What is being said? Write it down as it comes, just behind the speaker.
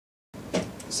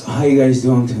So how you guys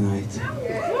doing tonight?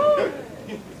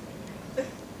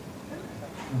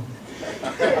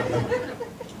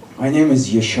 My name is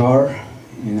Yashar,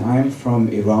 and I'm from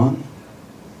Iran.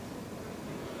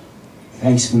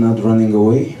 Thanks for not running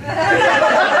away.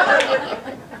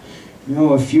 You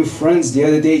know, a few friends the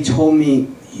other day told me,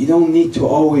 you don't need to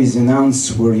always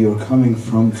announce where you're coming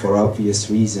from for obvious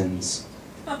reasons.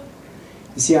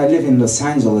 You see, I live in Los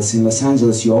Angeles. In Los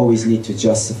Angeles, you always need to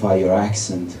justify your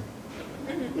accent.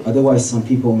 Otherwise, some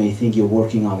people may think you're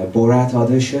working on a Borat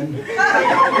audition.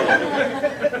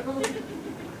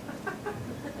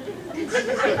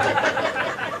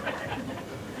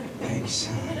 Thanks.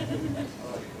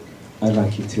 I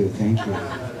like you too, thank you.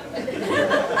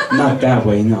 Not that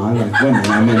way, no, I like women.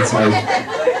 I meant I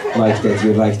like that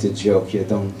you like the joke. You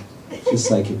don't,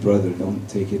 just like your brother, don't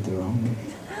take it the wrong way.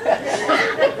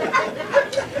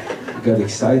 You got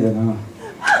excited, huh?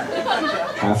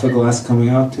 Half a glass coming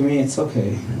out to me, it's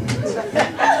okay.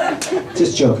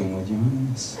 Just joking with you, huh?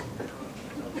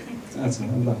 That's what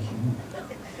I like, you know.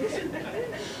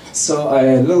 So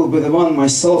a little bit about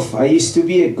myself. I used to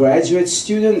be a graduate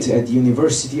student at the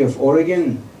University of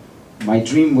Oregon. My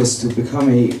dream was to become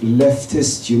a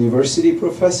leftist university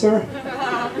professor,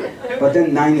 but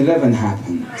then 9/11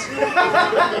 happened.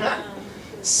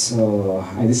 So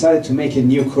I decided to make a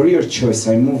new career choice.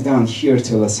 I moved down here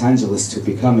to Los Angeles to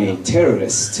become a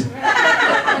terrorist.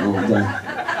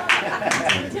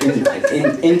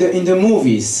 In the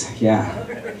movies, yeah.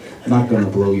 Not gonna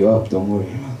blow you up, don't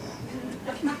worry.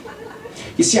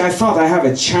 You see, I thought I have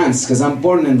a chance because I'm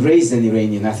born and raised an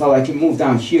Iranian. I thought I could move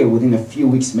down here within a few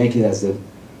weeks, make it as the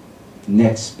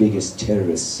next biggest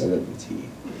terrorist celebrity.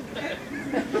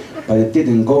 But it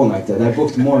didn't go like that. I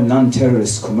booked more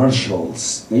non-terrorist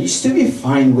commercials. They used to be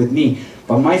fine with me,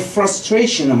 but my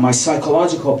frustration and my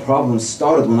psychological problems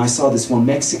started when I saw this one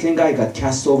Mexican guy got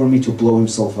cast over me to blow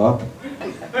himself up.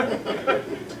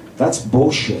 That's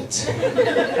bullshit.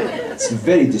 It's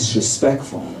very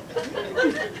disrespectful.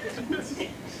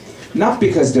 Not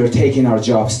because they're taking our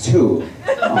jobs too.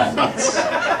 Oh,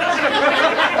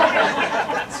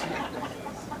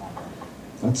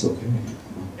 that's okay.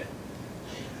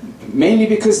 Mainly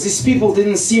because these people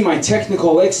didn't see my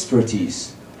technical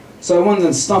expertise. So I went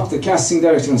and stopped the casting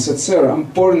director and said, "Sir, I'm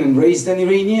born and raised an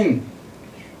Iranian.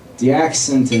 The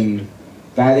accent and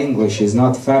bad English is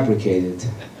not fabricated.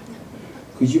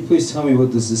 Could you please tell me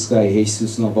what does this guy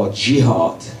Jesus know about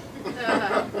jihad?"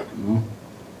 You know?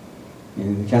 And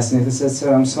the casting director said, "Sir,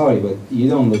 I'm sorry, but you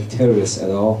don't look terrorist at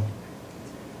all.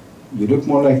 You look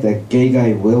more like that gay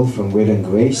guy Will from Will and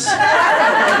Grace."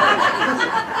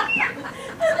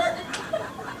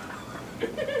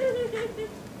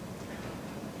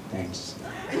 Thanks.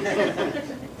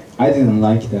 I didn't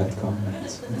like that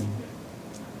comment.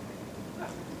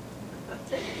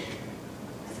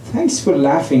 Thanks for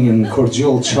laughing and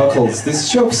cordial chuckles. These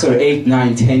jokes are 8,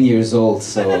 9, 10 years old,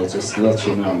 so just to let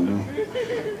you know, you know.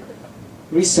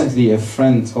 Recently, a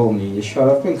friend told me, "Yashar,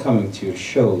 I've been coming to your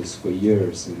shows for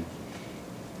years, and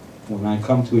when I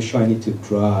come to a show, I need to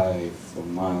drive for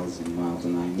miles and miles,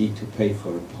 and I need to pay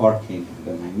for parking, and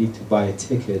then I need to buy a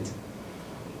ticket,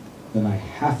 then I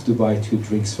have to buy 2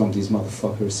 drinks from these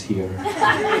motherfuckers here.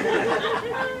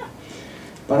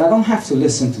 But I don't have to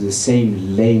listen to the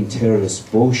same lame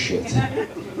terrorist bullshit.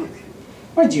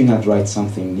 Why do you not write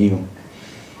something new?"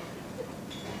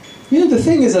 You know, the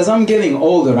thing is, as I'm getting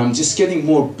older, I'm just getting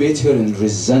more bitter and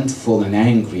resentful and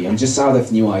angry. I'm just out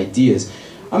of new ideas.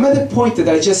 I'm at a point that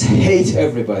I just hate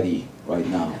everybody right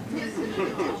now.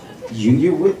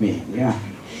 You with me? Yeah.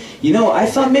 You know, I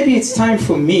thought maybe it's time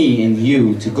for me and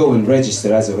you to go and register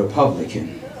as a Republican.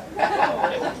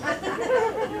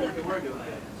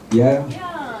 Yeah?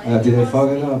 Did I fuck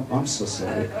it up? I'm so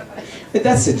sorry. But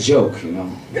that's a joke, you know.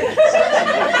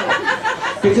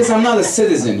 Because I'm not a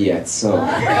citizen yet, so...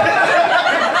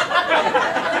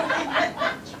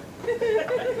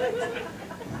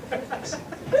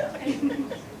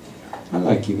 I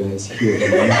like you guys here.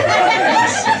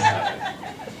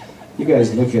 You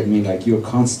guys look at me like you're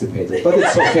constipated, but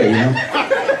it's okay, you know.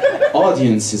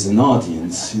 Audience is an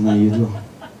audience, you know, you do.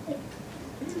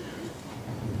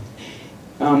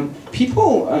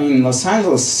 People in Los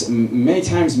Angeles many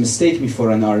times mistake me for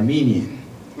an Armenian.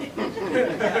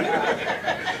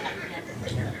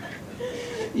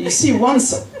 You see, once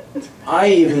I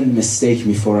even mistake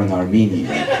me for an Armenian.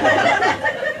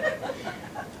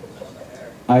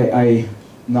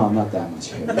 No, not that much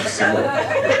hair.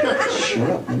 Shut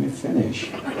up, let me finish.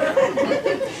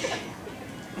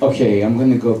 Okay, I'm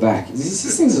gonna go back.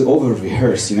 These things are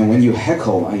over-rehearsed, you know, when you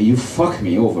heckle, you fuck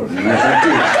me over, you know,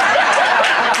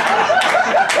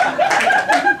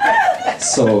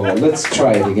 So let's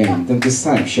try it again. Then this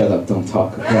time, shut up, don't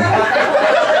talk,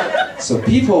 okay? So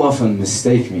people often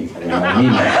mistake me for an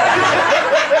Armenian.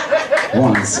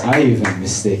 Once, I even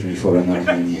mistake me for an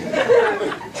Armenian.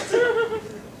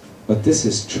 But this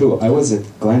is true. I was at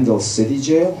Glendale City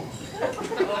Jail.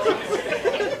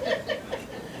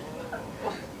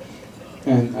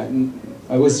 And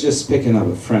I was just picking up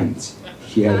a friend.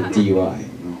 He had a DUI,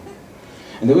 you know.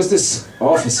 And there was this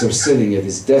officer sitting at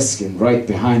his desk, and right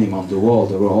behind him on the wall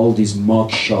there were all these mug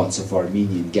shots of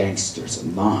Armenian gangsters, a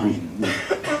line.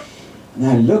 And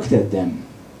I looked at them,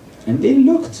 and they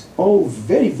looked all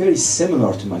very, very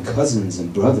similar to my cousins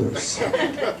and brothers.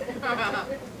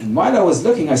 And while I was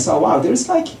looking, I saw, wow, there's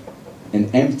like an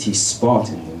empty spot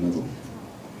in the middle.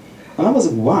 And I was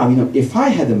like, wow, you know, if I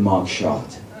had a mug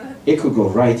shot, it could go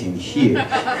right in here.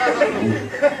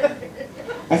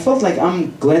 I felt like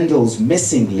I'm Glendale's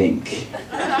missing link.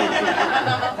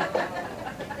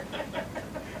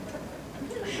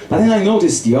 But then I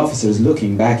noticed the officers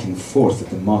looking back and forth at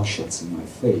the mug shots in my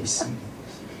face. And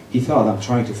he thought I'm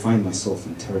trying to find myself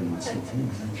and turn myself in.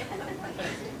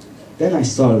 Then I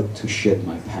started to shit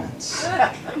my pants.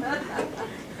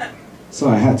 So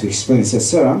I had to explain. I said,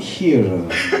 sir, I'm here to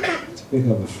pick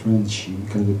up a friend. She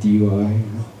got a DUI.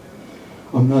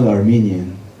 I'm not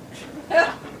Armenian.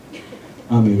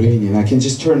 I'm Iranian. I can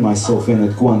just turn myself in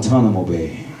at Guantanamo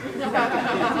Bay.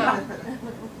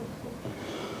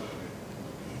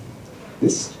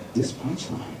 This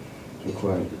punchline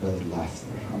required better laughter.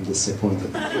 I'm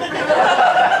disappointed.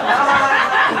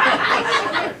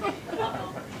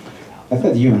 I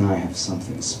thought you and I have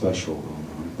something special going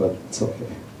on, but it's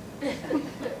okay.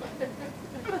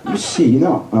 You see, you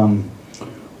know,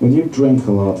 when you drink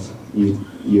a lot, you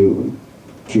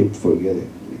keep forgetting.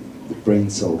 The brain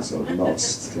cells are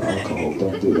lost to alcohol.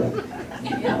 Don't do that.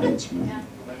 Management.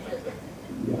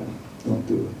 Yeah, don't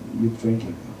do it. You're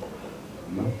drinking.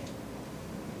 No?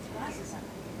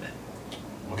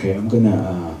 Okay, I'm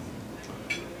gonna,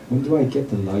 when do I get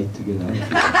the light to get out of here?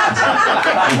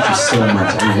 Thank you so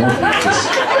much. I love you.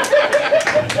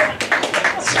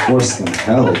 It's worse than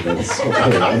hell, but it's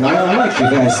okay. And I like you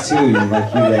guys too. You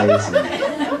like you guys.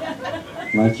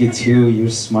 And like you too. You're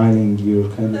smiling. You're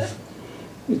kind of,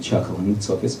 you're chuckling. It's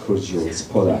okay. It's cordial. It's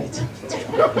polite.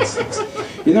 It's nice.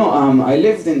 You know, I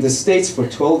lived in the States for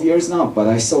 12 years now, but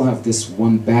I still have this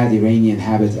one bad Iranian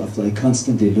habit of like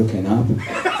constantly looking up.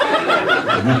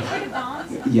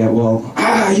 Yeah, well,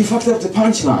 you fucked up the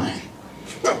punchline.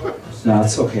 No,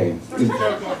 it's okay.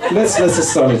 Let's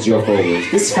just start a joke over.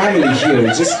 This family here,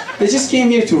 they just came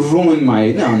here to ruin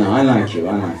my. No, I like you.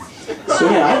 I like. So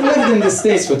yeah, I've lived in the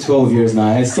States for 12 years now.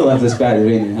 I still have this bad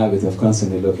Iranian habit of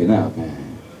constantly looking up.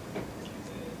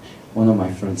 One of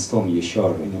my friends told me,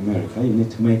 Yashar, in America, you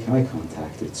need to make eye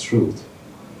contact. It's rude.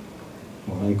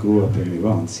 Well, I grew up in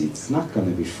Iran. See, it's not going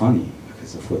to be funny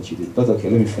because of what you did. But okay,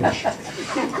 let me finish.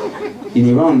 In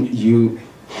Iran, you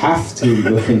have to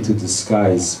look into the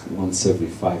skies once every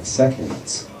 5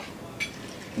 seconds,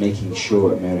 making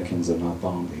sure Americans are not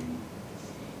bombing.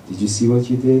 Did you see what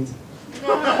you did?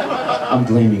 I'm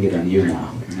blaming it on you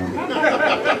now.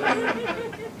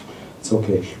 It's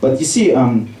okay. But you see,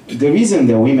 the reason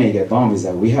that we may get bombed is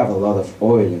that we have a lot of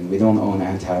oil and we don't own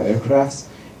anti-aircrafts.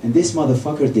 And this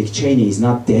motherfucker, Dick Cheney, is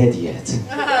not dead yet.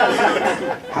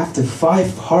 After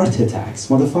 5 heart attacks,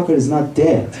 motherfucker is not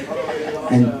dead.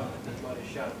 And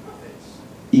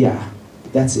yeah,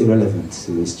 that's irrelevant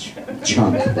to this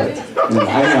chunk, but you know,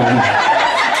 I know.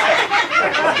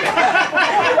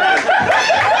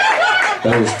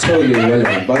 That was totally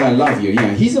irrelevant, but I love you.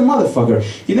 Yeah, he's a motherfucker.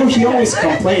 You know, he always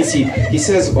complains, he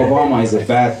says Obama is a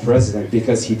bad president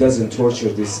because he doesn't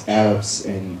torture these Arabs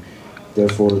and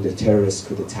therefore the terrorists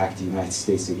could attack the United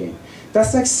States again.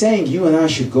 That's like saying you and I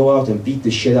should go out and beat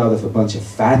the shit out of a bunch of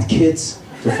fat kids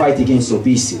to fight against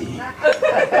obesity.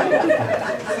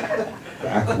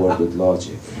 Backward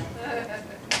logic.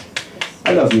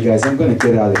 I love you guys. I'm gonna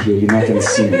get out of here. You're not gonna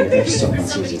see me. Thank you so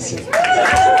much.